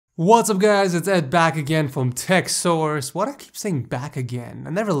What's up guys, it's Ed back again from TechSource. What, I keep saying back again, I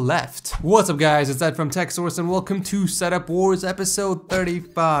never left. What's up guys, it's Ed from TechSource and welcome to Setup Wars episode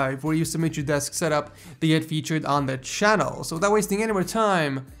 35, where you submit your desk setup to get featured on the channel. So without wasting any more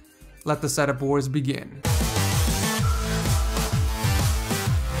time, let the Setup Wars begin.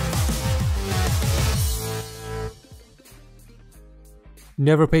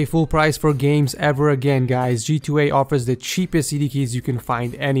 Never pay full price for games ever again, guys. G2A offers the cheapest CD keys you can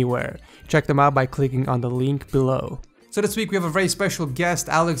find anywhere. Check them out by clicking on the link below. So this week we have a very special guest,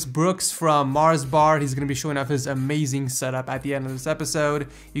 Alex Brooks from MarzBar. He's going to be showing off his amazing setup at the end of this episode.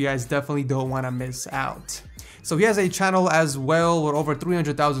 You guys definitely don't want to miss out. So he has a channel as well with over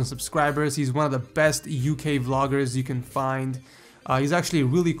 300,000 subscribers. He's one of the best UK vloggers you can find. He's actually a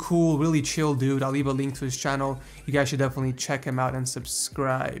really cool, really chill dude. I'll leave a link to his channel. You guys should definitely check him out and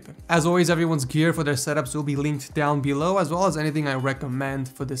subscribe. As always, everyone's gear for their setups will be linked down below, as well as anything I recommend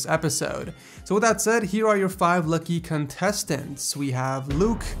for this episode. So with that said, here are your 5 lucky contestants. We have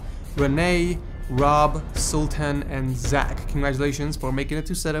Luuk, Rene, Rob, Sultan, and Zack. Congratulations for making it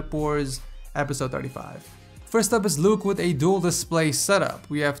to Setup Wars episode 35. First up is Luuk with a dual display setup.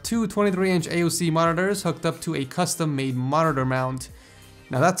 We have two 23-inch AOC monitors hooked up to a custom-made monitor mount.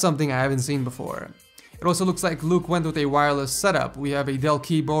 Now that's something I haven't seen before. It also looks like Luuk went with a wireless setup. We have a Dell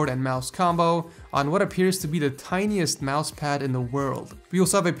keyboard and mouse combo on what appears to be the tiniest mouse pad in the world. We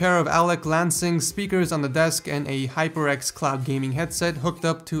also have a pair of Alec Lansing speakers on the desk and a HyperX cloud gaming headset hooked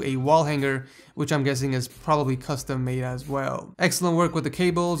up to a wall hanger, which I'm guessing is probably custom made as well. Excellent work with the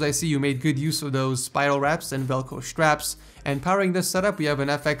cables. I see you made good use of those spiral wraps and Velcro straps. And powering this setup, we have an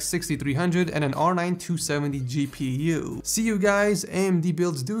FX 6300 and an R9 270 GPU. See you guys, AMD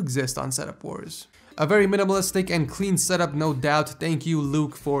builds do exist on Setup Wars. A very minimalistic and clean setup, no doubt. Thank you,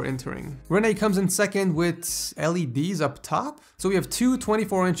 Luuk, for entering. Rene comes in second with LEDs up top. So we have two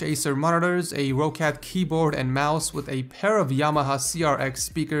 24-inch Acer monitors, a Rocat keyboard and mouse with a pair of Yamaha CRX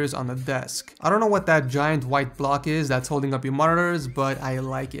speakers on the desk. I don't know what that giant white block is that's holding up your monitors, but I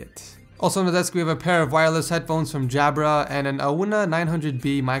like it. Also on the desk we have a pair of wireless headphones from Jabra and an Auna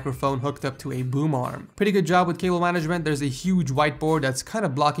 900B microphone hooked up to a boom arm. Pretty good job with cable management. There's a huge whiteboard that's kind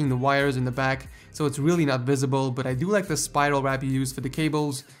of blocking the wires in the back, so it's really not visible, but I do like the spiral wrap you use for the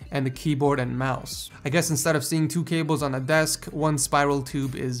cables and the keyboard and mouse. I guess instead of seeing two cables on a desk, one spiral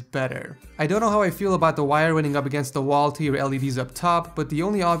tube is better. I don't know how I feel about the wire running up against the wall to your LEDs up top, but the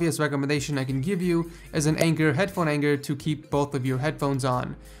only obvious recommendation I can give you is an headphone anchor to keep both of your headphones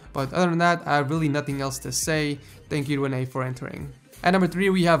on. But other than that, I have really nothing else to say. Thank you, Rene, for entering. At number 3,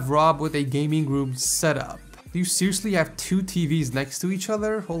 we have Rob with a gaming room setup. Do you seriously have two TVs next to each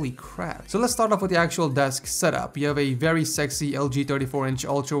other? Holy crap. So let's start off with the actual desk setup. You have a very sexy LG 34-inch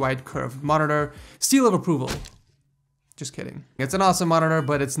ultra-wide curved monitor. Seal of approval. Just kidding. It's an awesome monitor,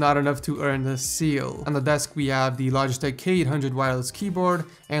 but it's not enough to earn the seal. On the desk, we have the Logitech K800 wireless keyboard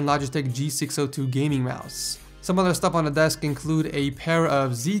and Logitech G602 gaming mouse. Some other stuff on the desk include a pair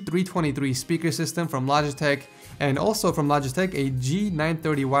of Z323 speaker system from Logitech, and also from Logitech a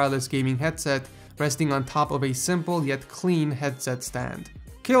G930 wireless gaming headset resting on top of a simple yet clean headset stand.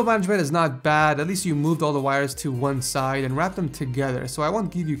 Cable management is not bad. At least you moved all the wires to one side and wrapped them together, so I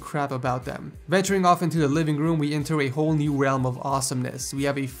won't give you crap about them. Venturing off into the living room, we enter a whole new realm of awesomeness. We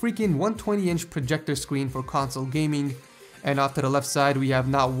have a freaking 120-inch projector screen for console gaming. And off to the left side, we have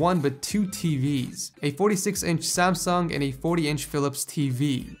not one but two TVs, a 46-inch Samsung and a 40-inch Philips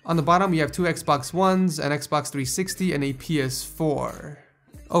TV. On the bottom, we have two Xbox Ones, an Xbox 360, and a PS4.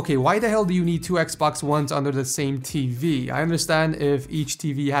 Okay, why the hell do you need two Xbox Ones under the same TV? I understand if each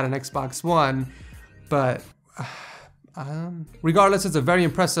TV had an Xbox One, but regardless, it's a very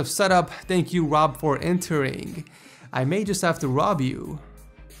impressive setup. Thank you, Rob, for entering. I may just have to rob you.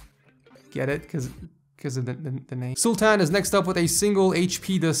 Get it? Because of the name. Sultan is next up with a single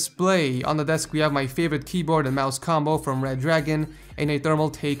HP display. On the desk we have my favorite keyboard and mouse combo from Red Dragon and a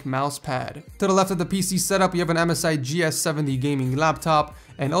thermal take mouse pad. To the left of the PC setup we have an MSI GS70 gaming laptop,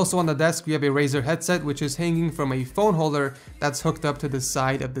 and also on the desk we have a Razer headset which is hanging from a phone holder that's hooked up to the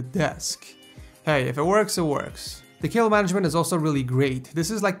side of the desk. Hey, if it works, it works. The cable management is also really great.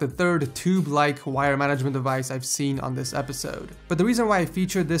 This is like the third tube-like wire management device I've seen on this episode. But the reason why I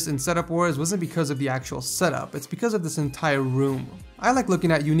featured this in Setup Wars wasn't because of the actual setup, it's because of this entire room. I like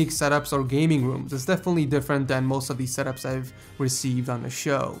looking at unique setups or gaming rooms. It's definitely different than most of these setups I've received on the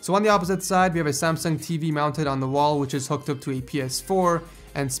show. So on the opposite side, we have a Samsung TV mounted on the wall which is hooked up to a PS4,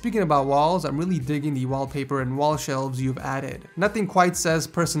 And speaking about walls, I'm really digging the wallpaper and wall shelves you've added. Nothing quite says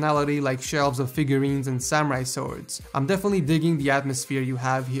personality like shelves of figurines and samurai swords. I'm definitely digging the atmosphere you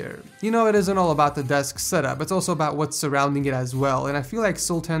have here. You know, it isn't all about the desk setup, it's also about what's surrounding it as well, and I feel like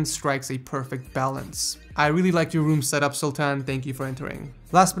Sultan strikes a perfect balance. I really like your room setup, Sultan, thank you for entering.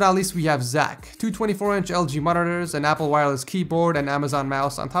 Last but not least, we have Zack. Two 24-inch LG monitors, an Apple wireless keyboard, and Amazon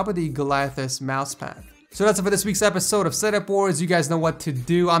mouse on top of the Goliathus mousepad. So that's it for this week's episode of Setup Wars. You guys know what to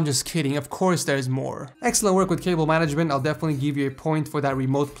do. I'm just kidding, of course there's more. Excellent work with cable management. I'll definitely give you a point for that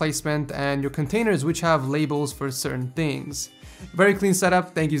remote placement, and your containers which have labels for certain things. Very clean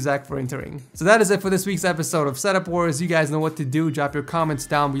setup, thank you Zack for entering. So that is it for this week's episode of Setup Wars. You guys know what to do, drop your comments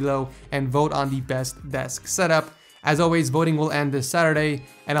down below and vote on the best desk setup. As always, voting will end this Saturday,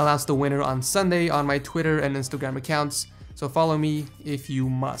 and I'll announce the winner on Sunday on my Twitter and Instagram accounts, so follow me if you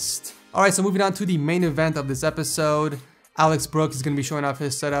must. Alright, so moving on to the main event of this episode, Alex Brooks is going to be showing off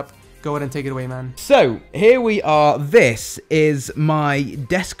his setup. Go ahead and take it away, man. So, here we are. This is my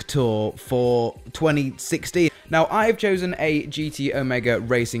desk tour for 2016. Now, I've chosen a GT Omega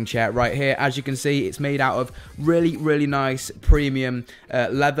racing chair right here. As you can see, it's made out of really nice premium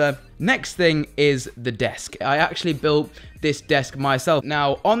leather. Next thing is the desk. I actually built this desk myself.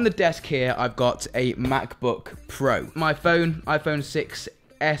 Now, on the desk here, I've got a MacBook Pro. My phone, iPhone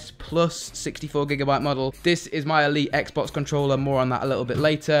 6S Plus 64GB model. This is my Elite Xbox controller, more on that a little bit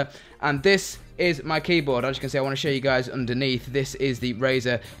later. And this is my keyboard. As you can see, I want to show you guys underneath. This is the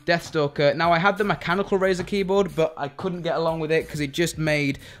Razer Deathstalker. Now, I had the mechanical Razer keyboard, but I couldn't get along with it because it just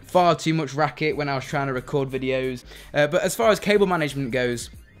made far too much racket when I was trying to record videos. But as far as cable management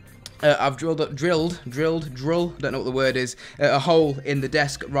goes, I've drilled, don't know what the word is, a hole in the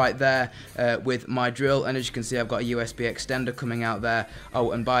desk right there with my drill, and as you can see, I've got a USB extender coming out there.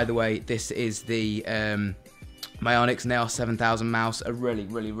 Oh, and by the way, this is the Myonix Naos 7000 mouse, a really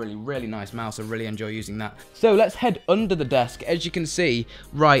nice mouse. I really enjoy using that. So let's head under the desk. As you can see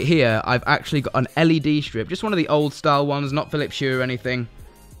right here, I've actually got an LED strip, just one of the old style ones, not Philips Hue or anything.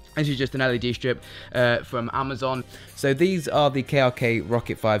 This is just an LED strip from Amazon. So these are the KRK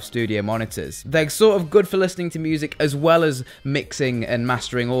Rocket 5 Studio monitors. They're sort of good for listening to music as well as mixing and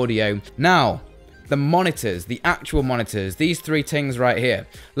mastering audio. Now, the monitors, the actual monitors, these three things right here.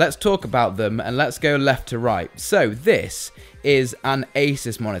 Let's talk about them and let's go left to right. So this is an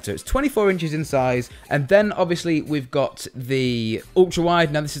Asus monitor. It's 24 inches in size, and then obviously we've got the ultra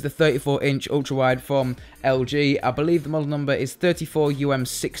wide. Now this is the 34-inch ultra wide from LG. I believe the model number is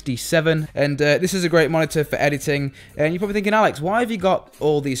 34UM67, and this is a great monitor for editing. And you're probably thinking, Alex, why have you got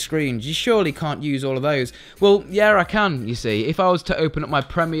all these screens? You surely can't use all of those. Well, yeah, I can, you see. If I was to open up my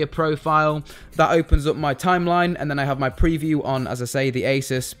Premiere profile, that opens up my timeline, and then I have my preview on, as I say, the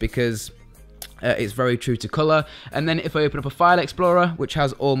Asus, because it's very true to color. And then if I open up a file explorer, which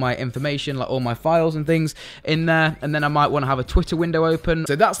has all my information, like all my files and things in there, and then I might want to have a Twitter window open.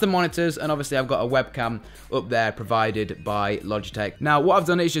 So that's the monitors, and obviously I've got a webcam up there provided by Logitech. Now what I've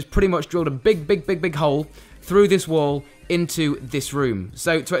done is just pretty much drilled a big hole through this wall into this room.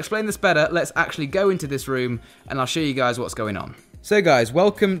 So to explain this better, let's actually go into this room and I'll show you guys what's going on. So guys,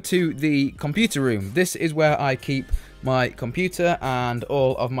 welcome to the computer room. This is where I keep my computer and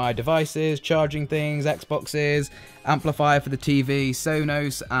all of my devices, charging things, Xboxes, amplifier for the TV,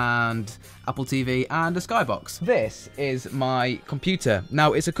 Sonos and Apple TV, and a Skybox. This is my computer.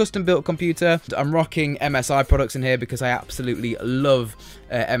 Now, it's a custom built computer. I'm rocking MSI products in here because I absolutely love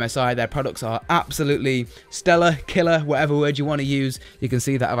MSI. Their products are absolutely stellar, killer, whatever word you want to use. You can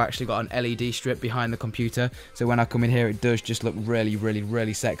see that I've actually got an LED strip behind the computer, so when I come in here it does just look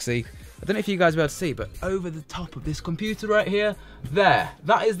really sexy. I don't know if you guys will be able to see, but over the top of this computer right here,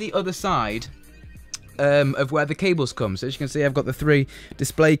 that is the other side of where the cables come. So as you can see, I've got the three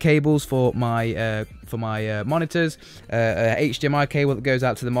display cables for my monitors, HDMI cable that goes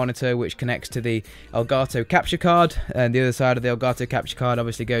out to the monitor, which connects to the Elgato capture card, and the other side of the Elgato capture card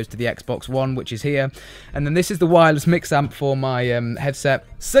obviously goes to the Xbox One, which is here. And then this is the wireless mix amp for my headset.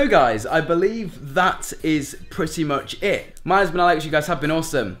 So guys, I believe that is pretty much it. My name's been Alex, you guys have been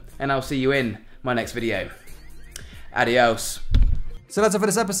awesome, and I'll see you in my next video. Adios. So that's it for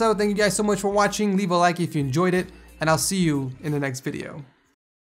this episode. Thank you guys so much for watching. Leave a like if you enjoyed it, and I'll see you in the next video.